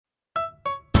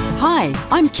Hi,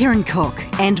 I'm Karen Cook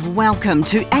and welcome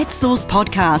to At Source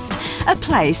Podcast, a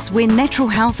place where natural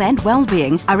health and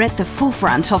well-being are at the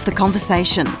forefront of the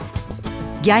conversation.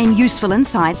 Gain useful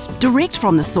insights direct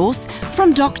from the source,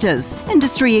 from doctors,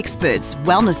 industry experts,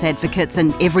 wellness advocates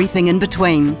and everything in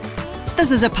between.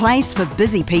 This is a place for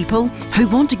busy people who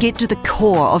want to get to the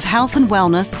core of health and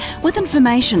wellness with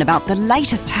information about the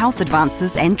latest health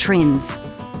advances and trends.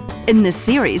 In this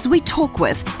series, we talk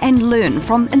with and learn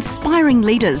from inspiring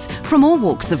leaders from all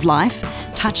walks of life,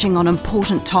 touching on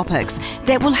important topics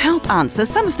that will help answer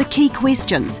some of the key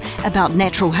questions about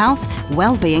natural health,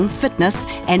 well-being, fitness,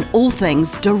 and all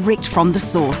things direct from the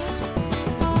source.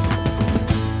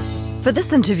 For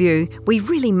this interview, we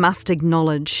really must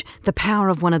acknowledge the power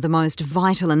of one of the most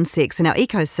vital insects in our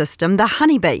ecosystem, the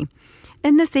honeybee.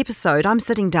 In this episode, I'm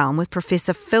sitting down with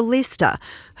Professor Phil Lester,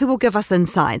 who will give us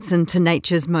insights into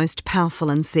nature's most powerful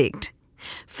insect.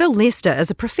 Phil Lester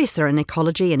is a professor in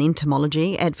ecology and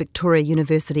entomology at Victoria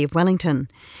University of Wellington.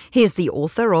 He is the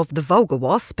author of The Vulgar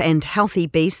Wasp and Healthy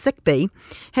Bee, Sick Bee,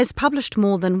 has published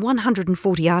more than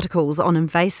 140 articles on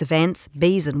invasive ants,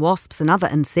 bees and wasps and other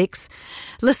insects.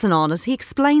 Listen on as he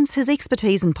explains his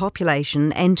expertise in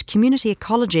population and community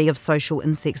ecology of social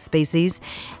insect species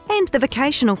and the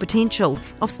vocational potential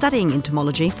of studying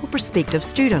entomology for prospective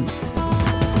students.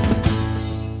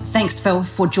 Thanks, Phil,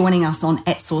 for joining us on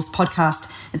At Source Podcast.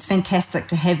 It's fantastic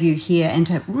to have you here and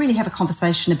to really have a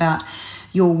conversation about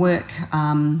your work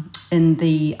in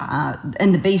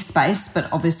the bee space, but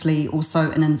obviously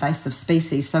also in invasive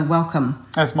species. So welcome.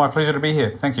 It's my pleasure to be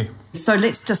here. Thank you. So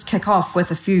let's just kick off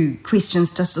with a few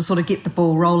questions just to sort of get the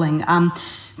ball rolling.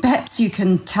 Perhaps you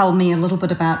can tell me a little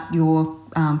bit about your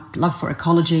love for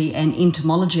ecology and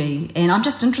entomology. And I'm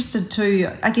just interested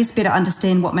to, I guess, better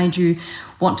understand what made you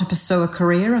want to pursue a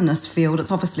career in this field.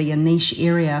 It's obviously a niche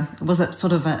area. Was it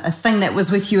sort of a thing that was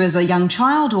with you as a young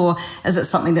child, or is it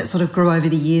something that sort of grew over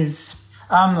the years?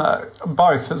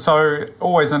 Both. So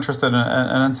always interested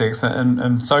in insects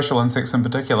and social insects in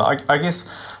particular. I guess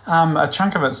a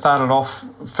chunk of it started off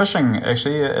fishing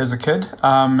actually as a kid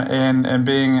and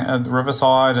being at the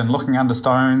riverside and looking under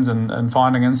stones and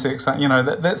finding insects,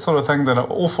 that sort of thing that an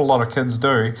awful lot of kids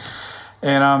do.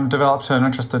 And developed an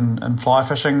interest in fly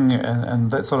fishing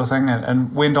and that sort of thing,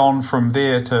 and went on from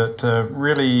there to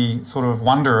really sort of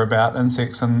wonder about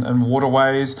insects and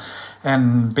waterways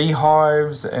and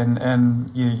beehives, and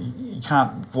you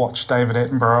can't watch David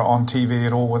Attenborough on TV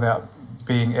at all without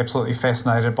being absolutely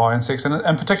fascinated by insects,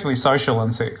 and particularly social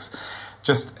insects,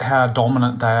 just how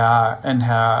dominant they are and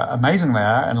how amazing they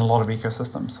are in a lot of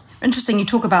ecosystems. Interesting, you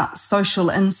talk about social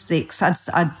insects.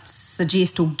 I'd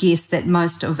suggest or guess that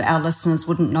most of our listeners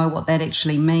wouldn't know what that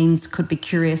actually means, could be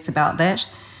curious about that.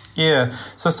 Yeah,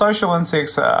 so social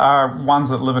insects are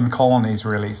ones that live in colonies,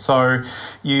 really. So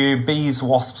bees,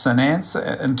 wasps and ants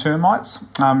and termites.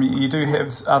 You do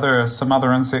have some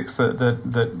other insects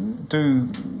that do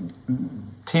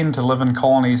tend to live in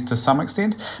colonies to some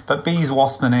extent, but bees,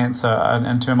 wasps and ants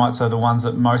and termites are the ones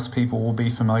that most people will be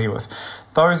familiar with.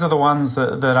 Those are the ones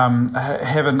that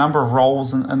have a number of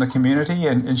roles in the community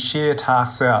and share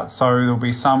tasks out. So there'll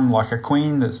be some like a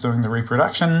queen that's doing the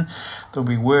reproduction. There'll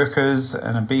be workers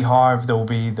in a beehive. There'll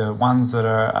be the ones that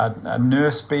are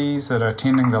nurse bees that are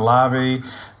tending the larvae.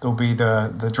 There'll be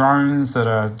the drones that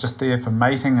are just there for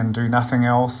mating and do nothing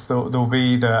else. There'll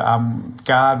be the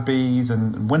guard bees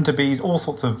and winter bees, all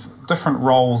sorts of different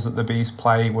roles that the bees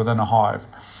play within a hive.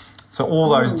 So all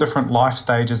those different life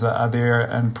stages are there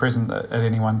and present at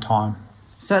any one time.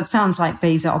 So it sounds like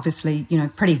bees are obviously,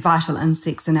 pretty vital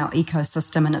insects in our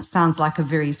ecosystem, and it sounds like a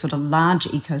very sort of large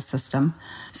ecosystem.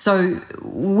 So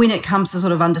when it comes to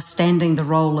sort of understanding the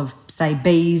role of, say,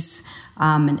 bees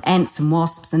and ants and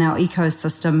wasps in our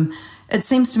ecosystem, it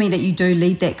seems to me that you do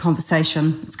lead that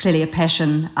conversation. It's clearly a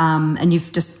passion, and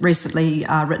you've just recently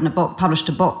published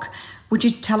a book. Would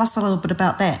you tell us a little bit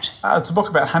about that? It's a book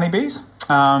about honeybees.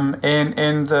 And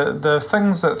the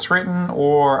things that threaten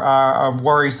or are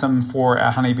worrisome for our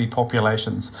honeybee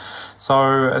populations.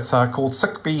 So it's called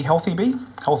Sick Bee, Healthy Bee,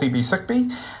 Healthy Bee, Sick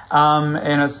Bee,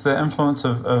 and it's the influence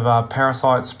of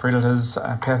parasites, predators,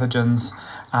 pathogens,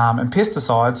 and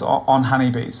pesticides on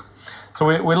honeybees. So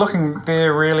we're looking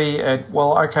there really at,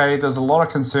 there's a lot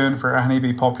of concern for our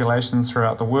honeybee populations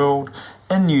throughout the world.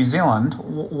 In New Zealand,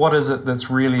 what is it that's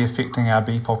really affecting our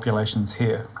bee populations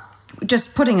here?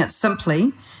 Just putting it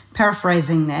simply,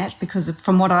 paraphrasing that, because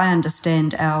from what I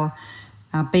understand, our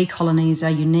bee colonies are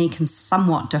unique and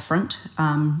somewhat different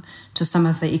to some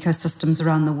of the ecosystems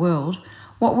around the world.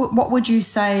 What would you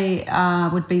say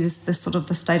would be the sort of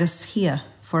the status here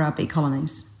for our bee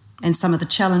colonies and some of the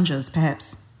challenges,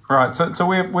 perhaps? Right, so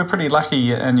we're pretty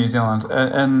lucky in New Zealand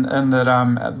in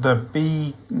that the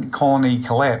bee colony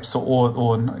collapse,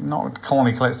 or not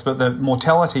colony collapse, but the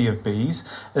mortality of bees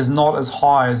is not as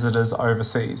high as it is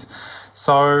overseas.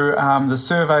 So the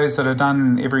surveys that are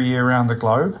done every year around the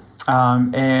globe,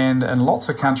 and in lots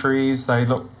of countries, they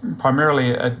look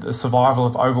primarily at the survival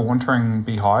of overwintering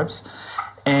beehives.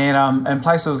 And in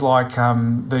places like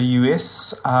the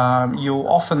US, you'll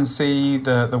often see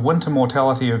the winter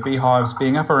mortality of beehives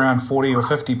being up around 40 or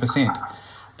 50%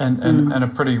 in a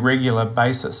pretty regular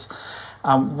basis.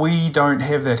 We don't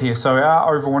have that here. So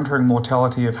our overwintering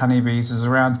mortality of honeybees is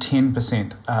around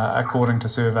 10%, according to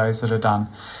surveys that are done.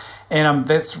 And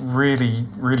that's really,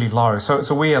 really low.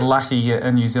 So we are lucky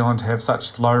in New Zealand to have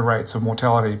such low rates of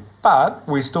mortality. But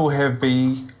we still have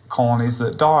bee colonies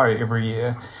that die every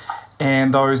year.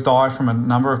 And those die from a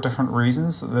number of different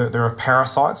reasons. There are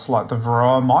parasites like the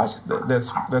varroa mite.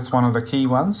 That's one of the key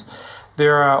ones.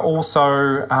 There are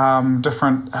also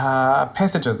different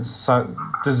pathogens, so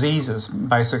diseases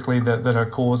basically that are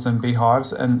caused in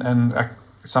beehives, and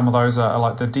some of those are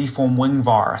like the deformed wing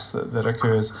virus that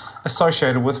occurs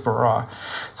associated with varroa.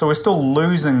 So we're still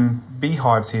losing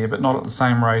beehives here, but not at the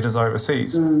same rate as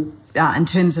overseas. In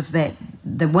terms of that,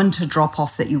 the winter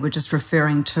drop-off that you were just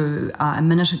referring to a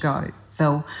minute ago,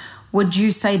 Phil, would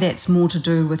you say that's more to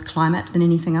do with climate than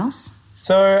anything else?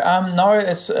 So no,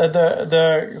 it's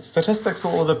the statistics,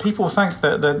 or the people think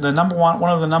that the number one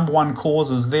of the number one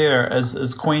causes there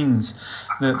is queens.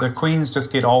 The queens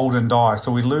just get old and die.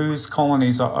 So we lose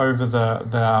colonies over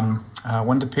the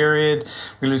winter period.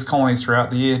 We lose colonies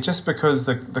throughout the year just because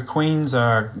the queens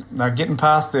are getting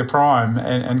past their prime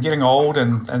and getting old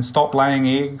and stop laying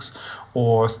eggs,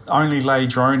 or only lay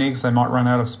drone eggs. They might run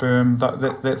out of sperm,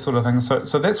 that sort of thing.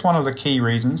 So that's one of the key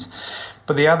reasons.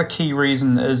 But the other key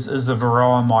reason is the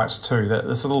varroa mite too,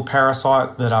 this little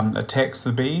parasite that attacks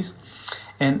the bees.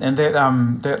 And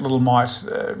that little mite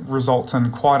results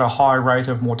in quite a high rate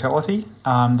of mortality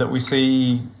that we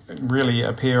see really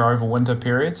appear over winter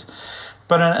periods.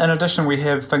 But in addition, we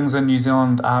have things in New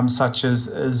Zealand such as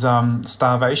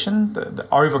starvation. The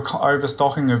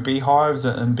overstocking of beehives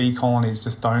and bee colonies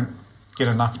just don't get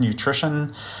enough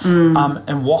nutrition,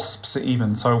 and wasps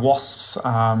even. So wasps,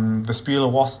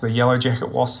 Vespula wasp, the yellow jacket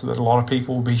wasp that a lot of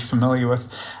people will be familiar with,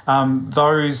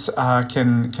 those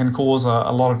can cause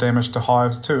a lot of damage to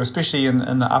hives too, especially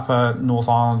in the upper North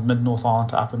Island, mid-North Island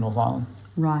to upper North Island.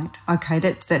 Right, okay,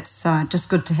 that's just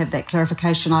good to have that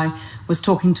clarification. I was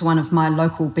talking to one of my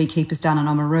local beekeepers down in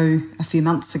Oamaru a few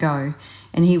months ago,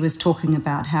 and he was talking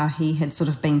about how he had sort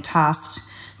of been tasked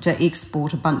to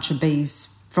export a bunch of bees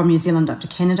from New Zealand up to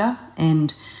Canada,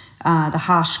 and the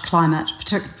harsh climate,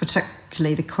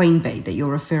 particularly the queen bee that you're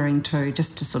referring to,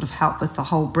 just to sort of help with the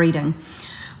whole breeding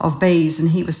of bees.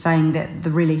 And he was saying that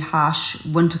the really harsh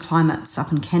winter climates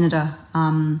up in Canada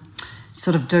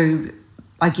sort of do,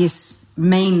 I guess,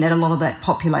 mean that a lot of that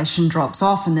population drops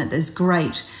off, and that there's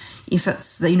great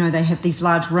efforts that, they have these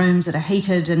large rooms that are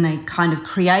heated, and they kind of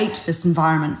create this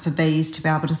environment for bees to be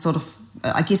able to sort of,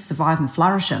 I guess, survive and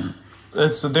flourish in.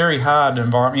 It's a very hard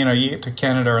environment. You get to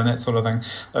Canada and that sort of thing,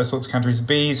 those sorts of countries.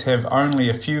 Bees have only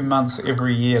a few months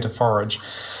every year to forage.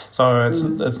 So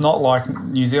it's not like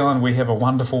New Zealand. We have a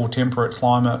wonderful temperate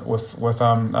climate with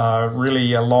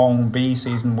really a long bee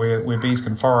season where bees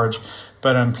can forage.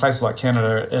 But in places like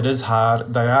Canada, it is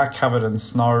hard. They are covered in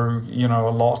snow, a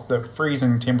lot. The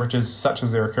freezing temperatures, such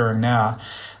as they're occurring now,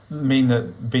 mean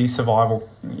that bee survival,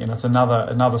 it's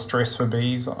another stress for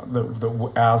bees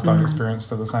that ours don't experience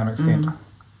to the same extent.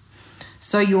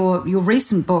 So your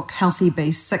recent book, Healthy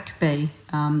Bee, Sick Bee,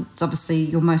 it's obviously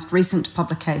your most recent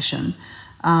publication.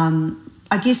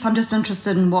 I guess I'm just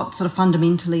interested in what sort of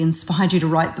fundamentally inspired you to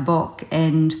write the book,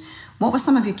 and what were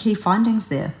some of your key findings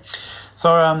there?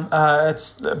 So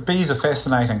bees are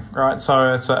fascinating, right?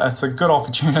 So it's a good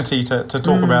opportunity to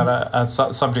talk about a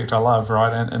subject I love,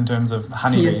 right? In terms of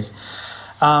honeybees.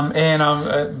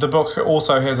 Yes. The book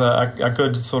also has a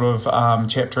good sort of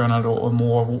chapter in it, or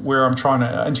more, where I'm trying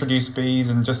to introduce bees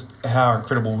and just how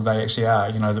incredible they actually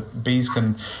are. The bees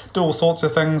can do all sorts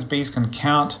of things. Bees can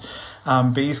count.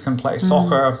 Bees can play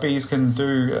soccer. Bees can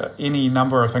do any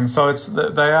number of things. So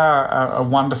they are a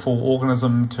wonderful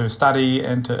organism to study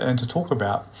and to talk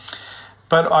about.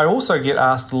 But I also get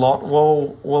asked a lot,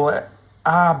 well,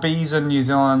 are bees in New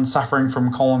Zealand suffering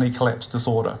from colony collapse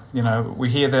disorder? We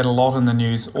hear that a lot in the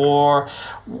news. Or,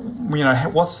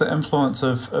 what's the influence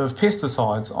of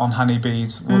pesticides on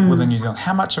honeybees within New Zealand?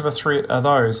 How much of a threat are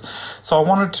those? So I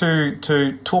wanted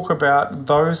to talk about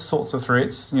those sorts of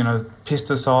threats,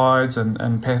 pesticides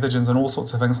and pathogens and all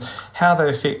sorts of things, how they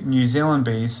affect New Zealand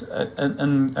bees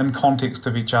in context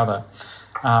of each other.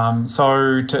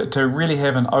 So to really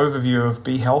have an overview of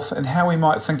bee health and how we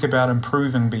might think about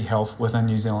improving bee health within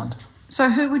New Zealand. So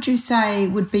who would you say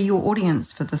would be your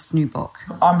audience for this new book?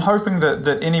 I'm hoping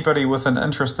that anybody with an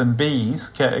interest in bees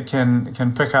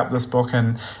can pick up this book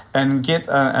and get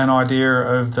an idea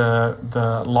of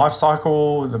the life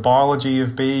cycle, the biology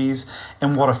of bees,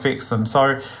 and what affects them.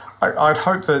 So I'd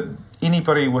hope that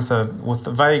anybody with a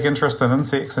vague interest in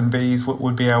insects and bees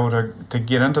would be able to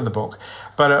get into the book.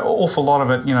 But an awful lot of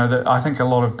it, I think a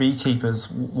lot of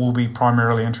beekeepers will be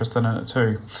primarily interested in it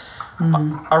too.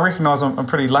 I recognise I'm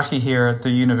pretty lucky here at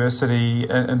the university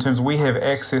in terms of we have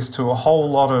access to a whole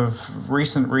lot of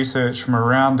recent research from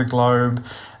around the globe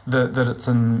that it's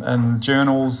in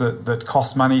journals that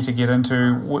cost money to get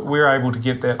into. We're able to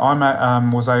get that. I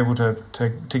was able to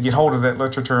get hold of that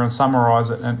literature and summarise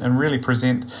it and really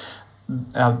present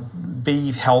our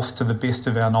bee health to the best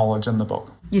of our knowledge in the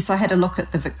book. Yes, I had a look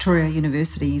at the Victoria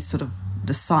University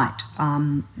the site,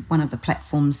 one of the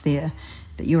platforms there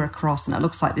that you're across, and it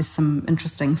looks like there's some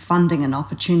interesting funding and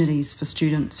opportunities for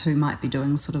students who might be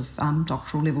doing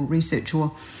doctoral level research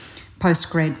or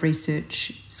postgrad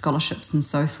research scholarships and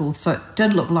so forth. So it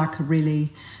did look like a really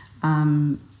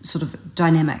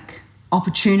dynamic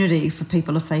opportunity for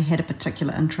people if they had a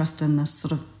particular interest in this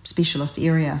sort of specialist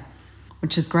area,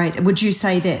 which is great. Would you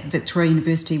say that Victoria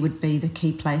University would be the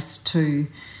key place to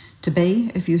be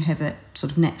if you have that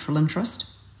sort of natural interest,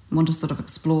 want to sort of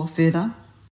explore further?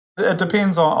 It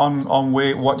depends on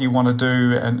what you want to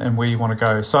do and where you want to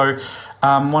go. So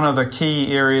one of the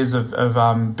key areas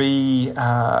of bee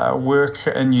work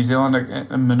in New Zealand,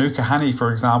 in Manuka honey,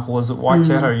 for example, is at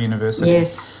Waikato University.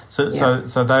 Yes.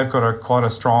 So they've got quite a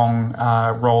strong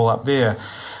role up there.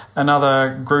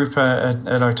 Another group at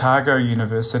Otago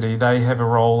University, they have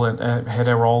had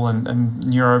a role in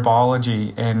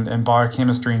neurobiology and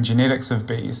biochemistry and genetics of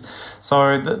bees.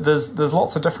 So there's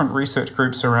lots of different research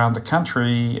groups around the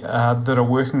country that are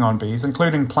working on bees,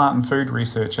 including plant and food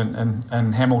research in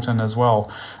Hamilton as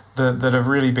well, that have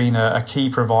really been a key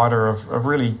provider of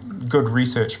really good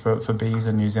research for bees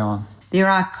in New Zealand. There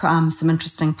are some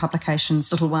interesting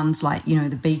publications, little ones like,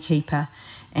 The Beekeeper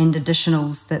and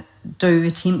additionals that do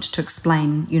attempt to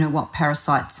explain, what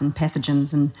parasites and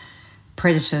pathogens and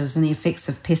predators and the effects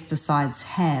of pesticides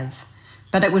have.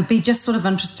 But it would be just sort of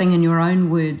interesting in your own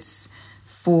words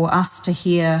for us to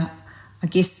hear, I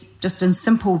guess, just in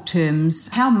simple terms,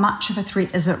 how much of a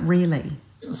threat is it really?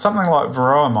 Something like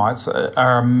varroa mites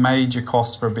are a major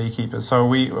cost for beekeepers. So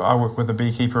I work with a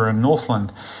beekeeper in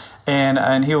Northland,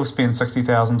 and he'll spend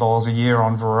 $60,000 a year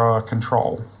on varroa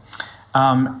control.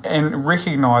 And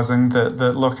recognising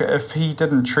that look, if he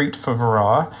didn't treat for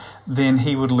varroa, then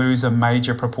he would lose a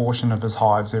major proportion of his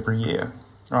hives every year.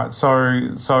 Right, so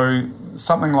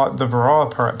something like the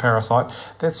varroa parasite,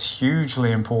 that's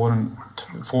hugely important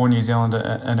for New Zealand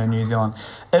and in New Zealand.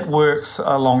 It works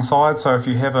alongside, so if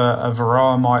you have a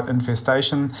varroa mite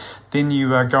infestation, then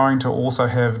you are going to also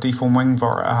have deformed wing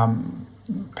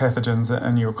pathogens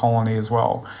in your colony as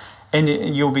well. And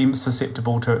you'll be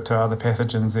susceptible to other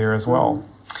pathogens there as well.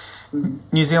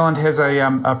 New Zealand has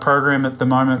a program at the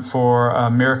moment for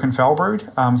American foul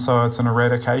brood, so it's an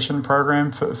eradication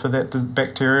program for that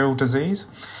bacterial disease.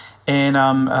 And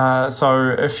so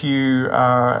if you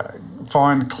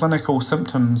find clinical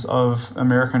symptoms of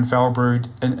American foul brood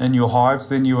in your hives,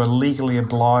 then you are legally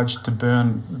obliged to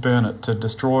burn it, to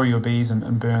destroy your bees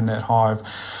and burn that hive.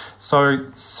 So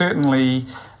certainly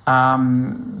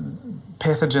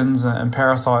pathogens and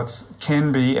parasites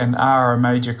can be and are a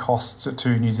major cost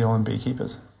to New Zealand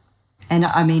beekeepers. And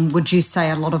I mean, would you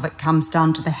say a lot of it comes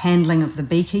down to the handling of the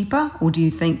beekeeper, or do you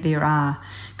think there are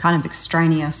kind of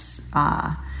extraneous,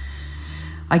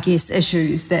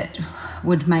 issues that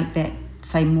would make that,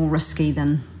 say, more risky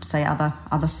than, say,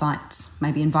 other sites,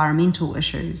 maybe environmental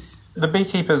issues? The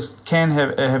beekeepers can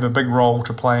have a big role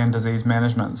to play in disease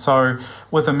management. So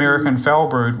with American foul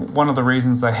brood, one of the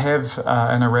reasons they have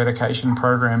an eradication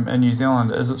program in New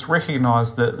Zealand is it's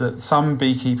recognised that some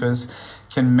beekeepers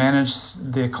can manage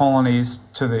their colonies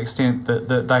to the extent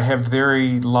that they have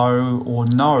very low or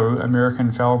no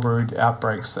American foul brood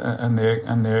outbreaks in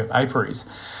their apiaries.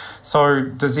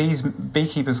 So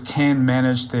beekeepers can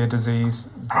manage their disease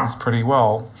pretty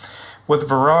well. With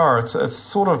varroa, it's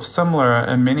sort of similar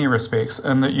in many respects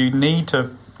in that you need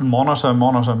to monitor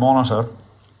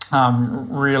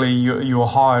really your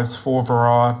hives for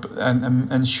varroa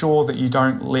and ensure that you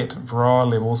don't let varroa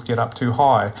levels get up too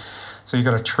high. So you've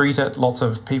got to treat it. Lots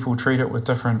of people treat it with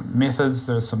different methods.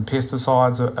 There's some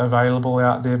pesticides available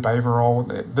out there, Baverol.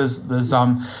 There's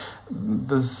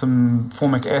there's some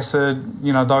formic acid,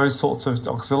 those sorts of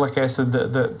oxalic acid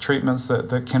that treatments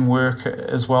that can work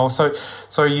as well. So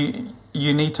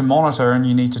you need to monitor and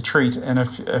you need to treat. And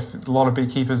if a lot of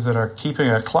beekeepers that are keeping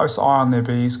a close eye on their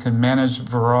bees can manage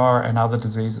varroa and other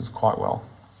diseases quite well.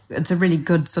 It's a really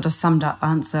good sort of summed up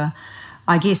answer.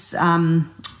 I guess,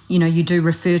 you do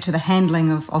refer to the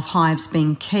handling of hives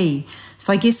being key.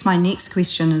 So I guess my next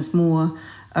question is more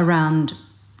around,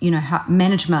 how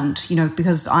management,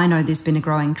 because I know there's been a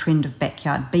growing trend of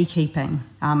backyard beekeeping.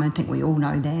 I think we all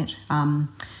know that.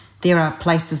 There are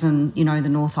places in, the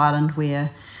North Island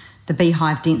where the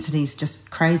beehive density is just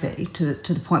crazy to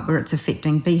the point where it's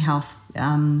affecting bee health.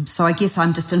 So I guess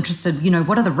I'm just interested,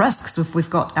 what are the risks if we've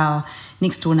got our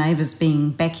next door neighbours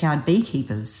being backyard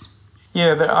beekeepers?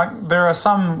 Yeah, there are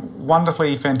some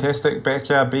wonderfully fantastic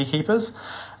backyard beekeepers,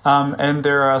 and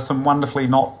there are some wonderfully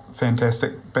not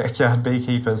fantastic backyard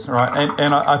beekeepers, right?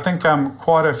 And I think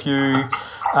quite a few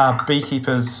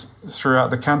beekeepers throughout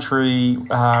the country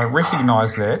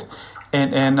recognise that.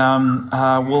 And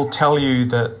will tell you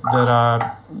that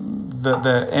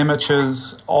the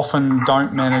amateurs often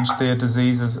don't manage their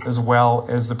diseases as well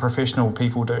as the professional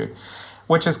people do,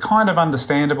 which is kind of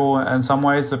understandable in some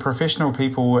ways. The professional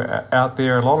people out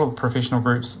there, a lot of the professional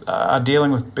groups are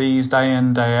dealing with bees day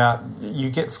in, day out. You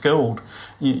get skilled.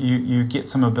 You get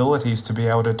some abilities to be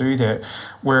able to do that.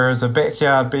 Whereas a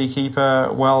backyard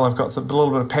beekeeper, well, they've got a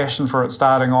little bit of passion for it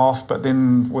starting off, but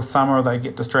then with summer they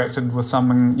get distracted with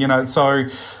something,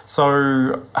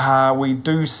 So we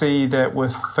do see that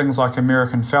with things like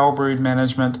American foul brood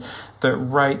management, that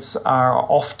rates are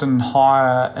often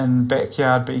higher in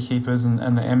backyard beekeepers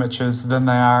and the amateurs than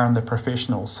they are in the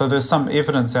professionals. So there's some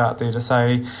evidence out there to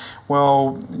say,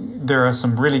 well, there are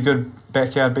some really good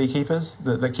backyard beekeepers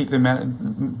that keep their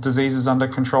diseases under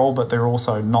control, but there are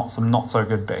also some not so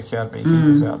good backyard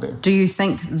beekeepers out there. Do you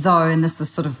think, though, and this is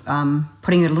sort of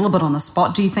putting it a little bit on the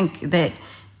spot, do you think that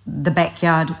the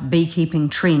backyard beekeeping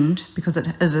trend, because it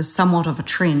is somewhat of a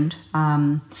trend,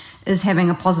 is having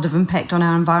a positive impact on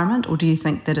our environment, or do you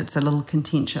think that it's a little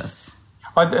contentious?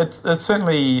 It's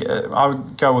certainly, I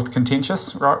would go with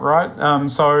contentious, right?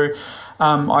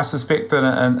 I suspect that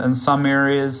in some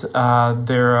areas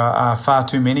there are far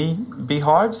too many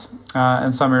beehives.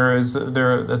 In some areas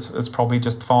it's probably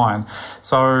just fine.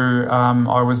 So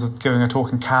I was giving a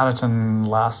talk in Carterton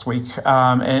last week,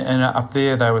 and up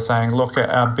there they were saying, look,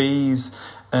 our bees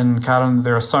in Carterton,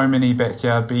 there are so many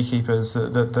backyard beekeepers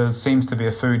that there seems to be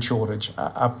a food shortage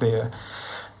up there.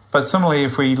 But similarly,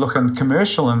 if we look in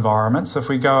commercial environments, if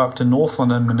we go up to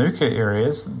Northland and Manuka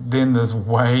areas, then there's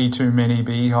way too many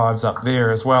beehives up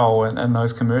there as well in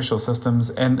those commercial systems,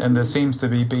 and there seems to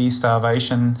be bee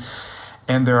starvation,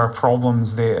 and there are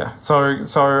problems there. So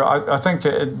I think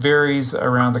it varies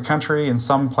around the country. In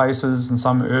some places, in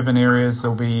some urban areas,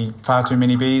 there'll be far too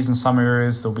many bees. In some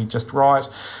areas, they'll be just right.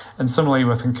 And similarly,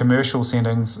 within commercial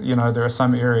settings, there are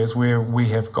some areas where we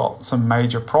have got some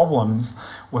major problems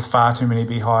with far too many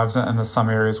beehives, and there's some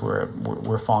areas where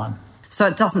we're fine. So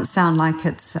it doesn't sound like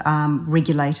it's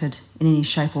regulated in any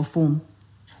shape or form.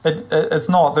 It's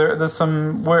not. There's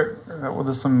some work.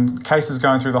 There's some cases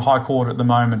going through the High Court at the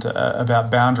moment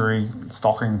about boundary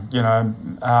stocking,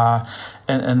 and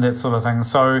that sort of thing.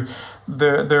 So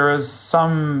there is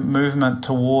some movement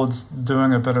towards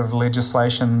doing a bit of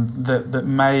legislation that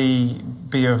may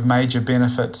be of major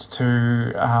benefit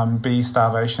to bee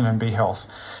starvation and bee health.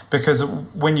 Because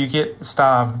when you get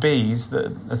starved bees,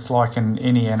 it's like in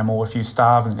any animal. If you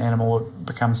starve an animal, it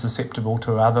becomes susceptible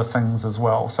to other things as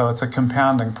well. So it's a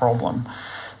compounding problem.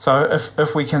 So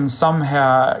if we can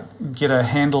somehow get a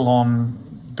handle on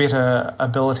better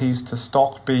abilities to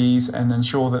stock bees and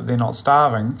ensure that they're not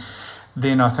starving,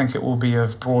 then I think it will be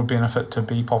of broad benefit to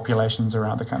bee populations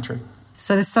around the country.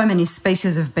 So there's so many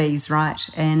species of bees, right?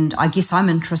 And I guess I'm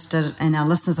interested, and our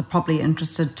listeners are probably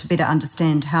interested to better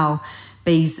understand how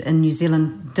bees in New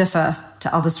Zealand differ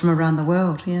to others from around the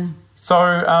world, yeah.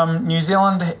 So New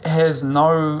Zealand has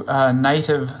no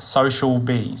native social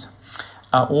bees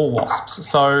or wasps.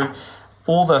 So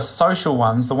all the social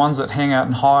ones, the ones that hang out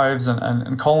in hives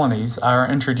and colonies, are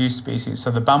introduced species. So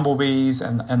the bumblebees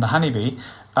and the honeybee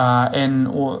and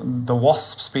all the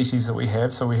wasp species that we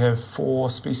have. So we have 4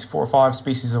 or 5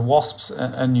 species of wasps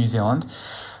in New Zealand.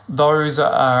 Those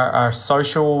are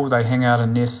social. They hang out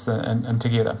in nests and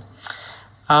together.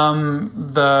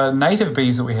 The native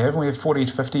bees that we have 40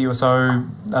 to 50 or so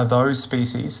those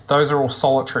species, those are all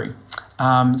solitary.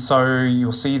 So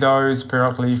you'll see those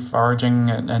periodically foraging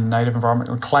in native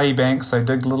environment. Clay banks, they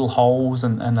dig little holes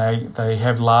and they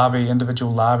have larvae,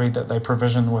 individual larvae that they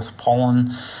provision with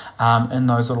pollen in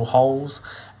those little holes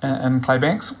in clay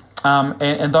banks.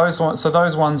 And those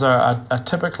ones are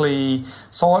typically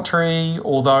solitary,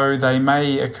 although they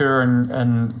may occur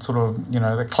in sort of, the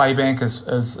claybank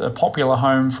is a popular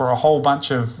home for a whole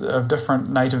bunch of different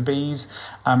native bees.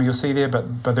 You'll see there,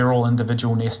 but they're all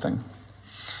individual nesting.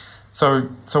 So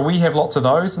we have lots of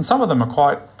those, and some of them are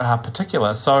quite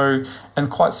particular, and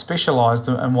quite specialised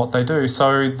in what they do.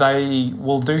 So they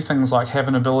will do things like have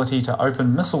an ability to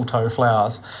open mistletoe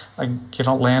flowers. They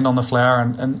land on the flower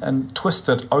and twist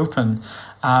it open,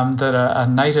 that a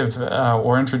native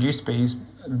or introduced bees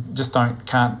just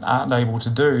aren't able to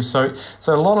do. So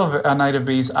a lot of our native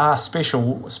bees are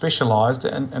specialised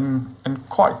and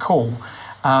quite cool.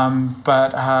 And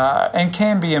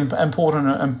can be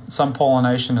important in some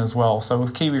pollination as well. So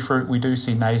with kiwi fruit, we do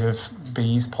see native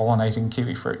bees pollinating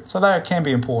kiwi fruit. So they can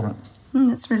be important.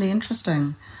 That's really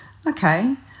interesting.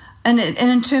 Okay. And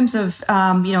in terms of,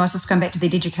 I was just going back to the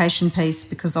education piece,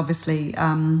 because obviously,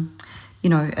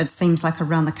 it seems like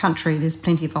around the country there's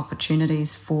plenty of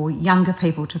opportunities for younger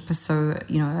people to pursue,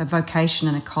 a vocation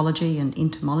in ecology and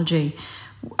entomology.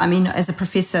 I mean, as a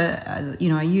professor,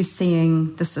 are you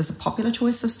seeing this as a popular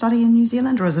choice of study in New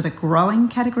Zealand, or is it a growing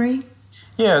category?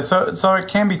 Yeah, so it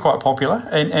can be quite popular,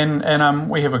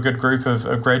 and we have a good group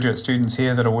of graduate students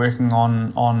here that are working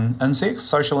on insects,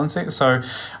 social insects. So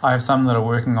I have some that are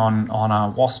working on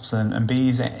wasps and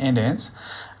bees and ants.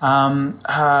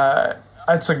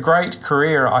 It's a great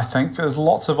career, I think. There's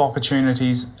lots of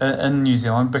opportunities in New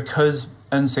Zealand because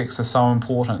insects are so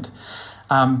important.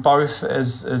 Both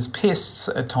as pests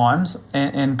at times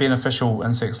and beneficial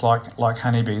insects like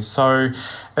honeybees. So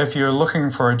if you're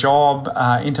looking for a job,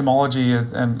 entomology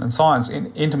and science,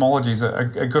 entomology is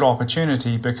a good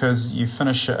opportunity because you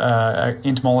finish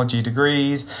entomology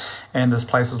degrees, and there's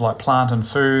places like Plant and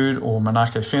Food or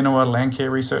Manake Whenua, land care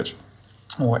research,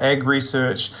 or ag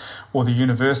research, or the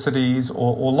universities,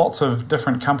 or lots of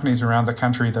different companies around the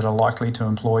country that are likely to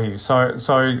employ you. So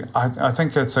I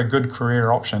think it's a good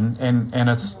career option, and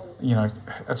it's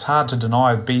it's hard to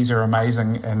deny bees are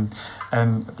amazing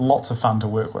and lots of fun to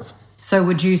work with. So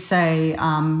would you say,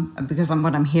 because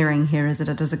what I'm hearing here is that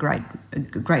it is a great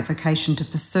vocation to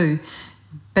pursue,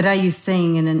 but are you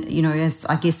seeing, as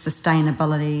I guess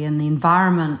sustainability and the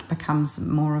environment becomes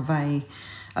more of a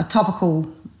topical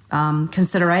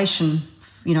consideration,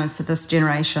 for this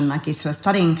generation, I guess, who are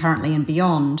studying currently and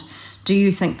beyond, do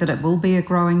you think that it will be a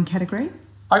growing category?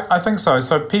 I think so.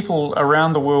 So people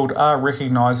around the world are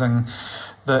recognising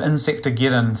the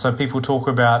Insectageddon. So people talk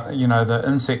about, the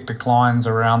insect declines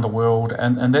around the world,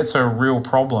 and that's a real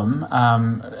problem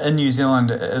in New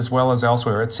Zealand as well as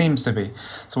elsewhere. It seems to be.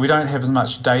 So we don't have as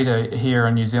much data here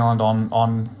in New Zealand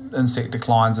on insect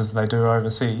declines as they do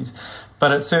overseas.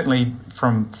 But it's certainly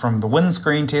from the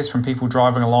windscreen test, from people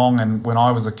driving along, and when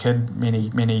I was a kid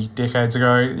many decades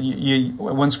ago,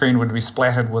 windscreen would be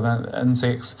splattered with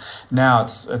insects. Now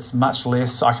it's much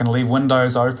less. I can leave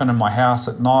windows open in my house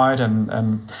at night,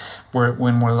 and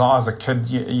when I was a kid,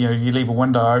 you leave a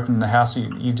window open in the house,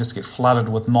 you just get flooded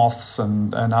with moths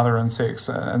and other insects,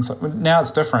 and so now it's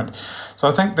different. So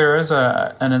I think there is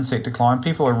an insect decline.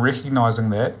 People are recognising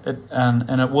that,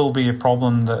 and it will be a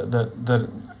problem that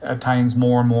attains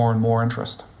more and more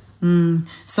interest.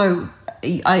 So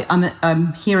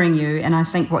I'm hearing you, and I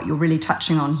think what you're really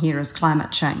touching on here is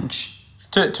climate change.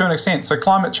 To an extent. So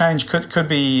climate change could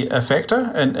be a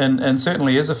factor, and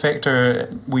certainly is a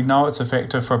factor. We know it's a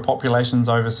factor for populations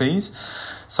overseas.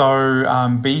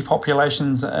 So bee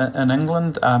populations in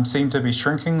England seem to be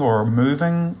shrinking or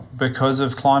moving because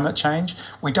of climate change.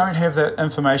 We don't have that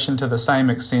information to the same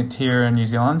extent here in New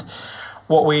Zealand.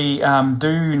 What we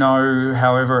do know,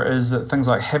 however, is that things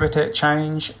like habitat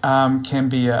change can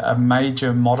be a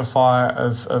major modifier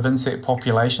of insect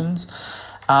populations.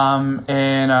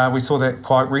 And we saw that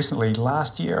quite recently.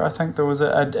 Last year, I think, there was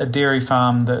a dairy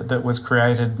farm that was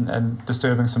created and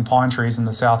disturbing some pine trees in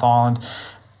the South Island,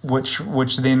 which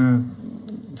then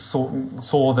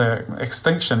saw the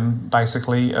extinction,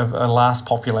 basically, of a last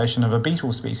population of a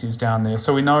beetle species down there.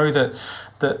 So we know that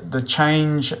the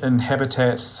change in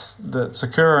habitats that's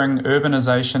occurring,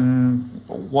 urbanisation,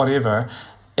 whatever,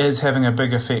 is having a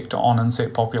big effect on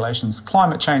insect populations.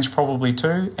 Climate change probably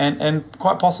too, and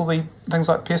quite possibly things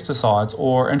like pesticides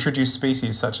or introduced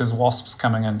species such as wasps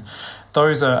coming in.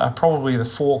 Those are probably the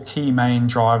four key main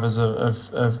drivers of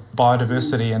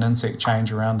biodiversity and insect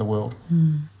change around the world.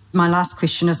 My last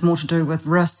question is more to do with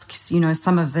risks.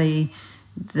 Some of the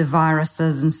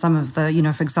viruses and some of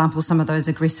the, for example, some of those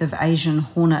aggressive Asian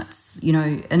hornets,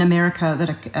 in America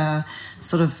that are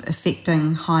sort of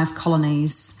affecting hive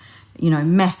colonies,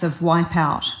 massive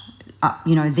wipeout,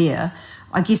 there.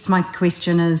 I guess my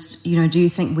question is, do you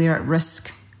think we're at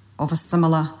risk of a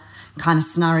similar kind of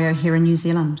scenario here in New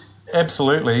Zealand.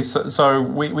 Absolutely. So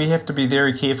we have to be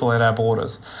very careful at our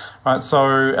borders, right?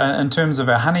 So in terms of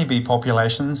our honeybee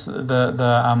populations,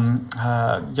 the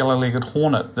yellow-legged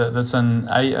hornet that's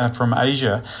from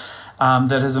Asia,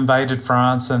 that has invaded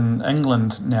France and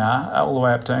England now, all the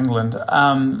way up to England,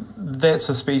 that's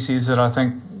a species that I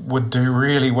think would do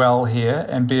really well here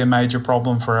and be a major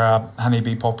problem for our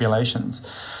honeybee populations.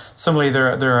 Similarly,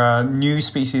 there are new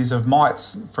species of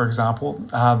mites, for example,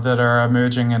 that are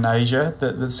emerging in Asia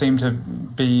that seem to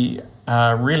be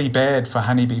really bad for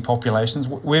honeybee populations.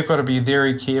 We've got to be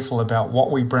very careful about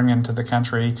what we bring into the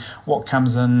country, what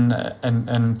comes in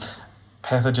and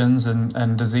pathogens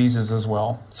and diseases as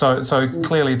well. So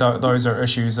clearly those are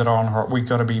issues that are we've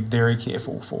got to be very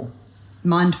careful for.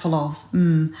 Mindful of.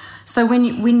 So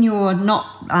when you're not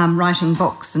writing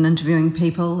books and interviewing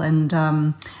people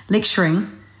and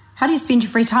lecturing, how do you spend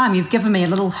your free time? You've given me a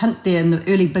little hint there in the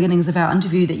early beginnings of our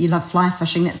interview that you love fly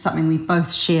fishing. That's something we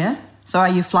both share. So are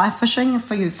you fly fishing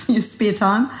for your spare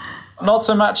time? Not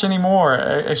so much anymore.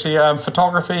 Actually,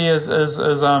 photography is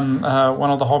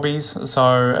one of the hobbies.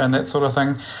 And that sort of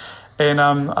thing. And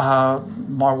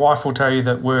my wife will tell you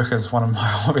that work is one of my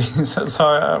hobbies.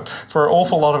 So for an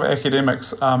awful lot of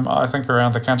academics, I think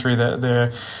around the country, that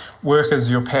their work is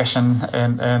your passion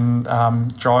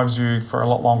and drives you for a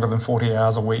lot longer than 40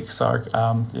 hours a week. So,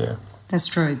 yeah. That's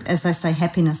true. As they say,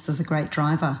 happiness is a great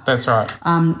driver. That's right.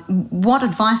 What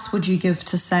advice would you give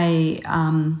to, say,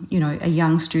 a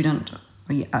young student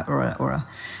or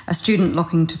a student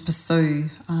looking to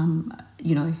pursue,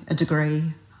 a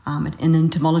degree in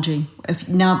entomology? If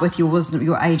now with your wisdom,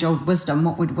 your age-old wisdom,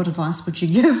 what advice would you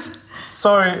give?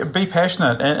 So be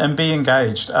passionate and be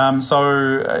engaged. What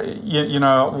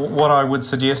I would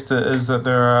suggest is that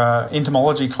there are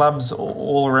entomology clubs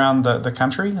all around the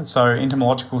country. So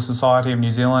Entomological Society of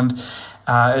New Zealand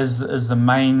is the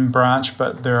main branch,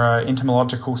 but there are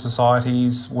entomological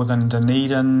societies within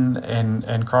Dunedin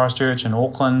and Christchurch and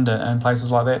Auckland and places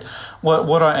like that.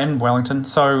 In Wellington.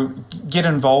 So get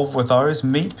involved with those,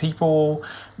 meet people,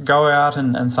 go out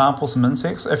and sample some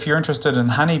insects. If you're interested in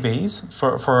honeybees,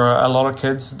 for a lot of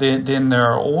kids, then there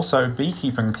are also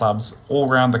beekeeping clubs all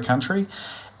around the country.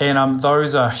 And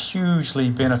those are hugely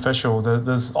beneficial.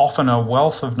 There's often a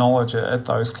wealth of knowledge at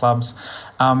those clubs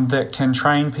that can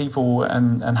train people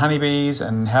in honeybees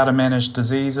and how to manage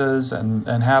diseases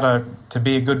and how to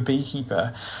be a good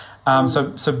beekeeper.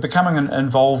 So becoming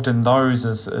involved in those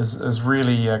is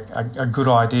really a good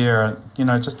idea,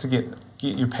 just to get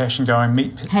your passion going,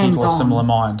 meet people of similar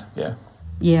mind.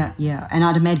 Yeah, and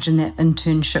I'd imagine that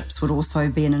internships would also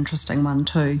be an interesting one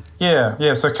too.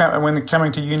 Yeah. So when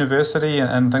coming to university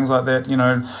and things like that,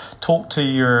 talk to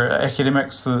your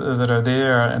academics that are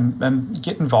there and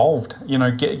get involved.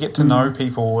 Get to know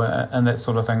people and that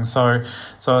sort of thing. So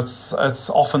it's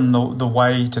often the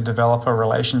way to develop a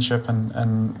relationship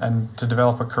and to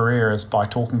develop a career is by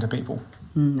talking to people.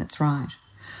 That's right.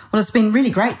 Well, it's been really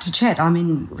great to chat.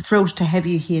 Thrilled to have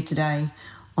you here today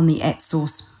on the At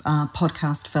Source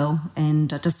podcast, Phil,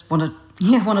 and I just wanted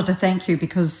to thank you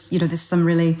because there's some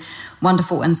really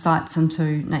wonderful insights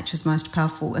into nature's most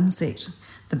powerful insect,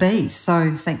 the bees.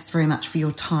 So thanks very much for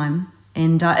your time.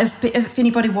 And if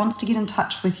anybody wants to get in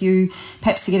touch with you,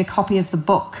 perhaps to get a copy of the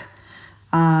book,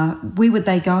 where would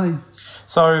they go?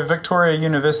 So Victoria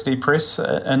University Press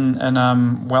in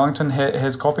Wellington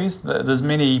has copies. There's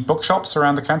many bookshops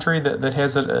around the country that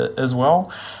has it as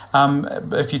well.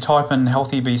 If you type in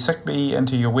Healthy Bee, Sick Bee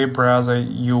into your web browser,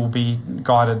 you'll be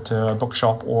guided to a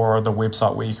bookshop or the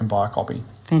website where you can buy a copy.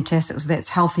 Fantastic. So that's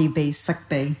Healthy Bee, Sick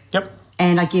Bee. Yep.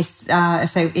 And I guess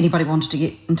if anybody wanted to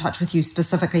get in touch with you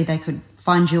specifically, they could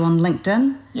find you on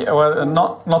LinkedIn? Yeah, well,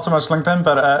 not so much LinkedIn,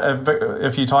 but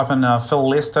if you type in Phil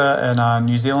Lester in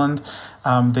New Zealand,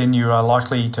 then you are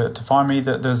likely to find me.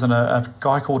 There's a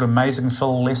guy called Amazing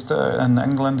Phil Lester in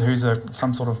England who's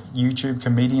some sort of YouTube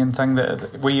comedian thing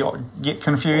that we get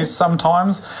confused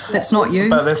sometimes. That's not you.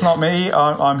 But that's not me.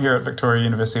 I'm here at Victoria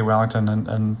University of Wellington,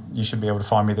 and you should be able to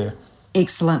find me there.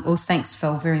 Excellent. Well, thanks,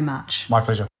 Phil, very much. My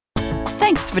pleasure.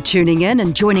 Thanks for tuning in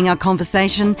and joining our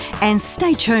conversation, and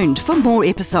stay tuned for more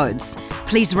episodes.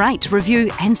 Please rate,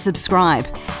 review and subscribe.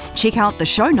 Check out the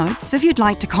show notes if you'd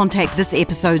like to contact this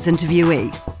episode's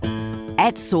interviewee.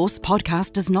 At Source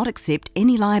Podcast does not accept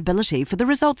any liability for the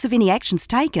results of any actions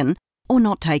taken or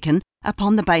not taken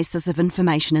upon the basis of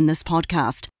information in this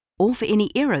podcast, or for any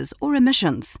errors or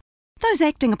omissions. Those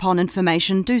acting upon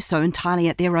information do so entirely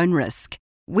at their own risk.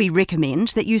 We recommend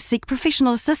that you seek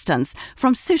professional assistance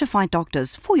from certified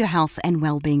doctors for your health and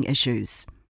well-being issues.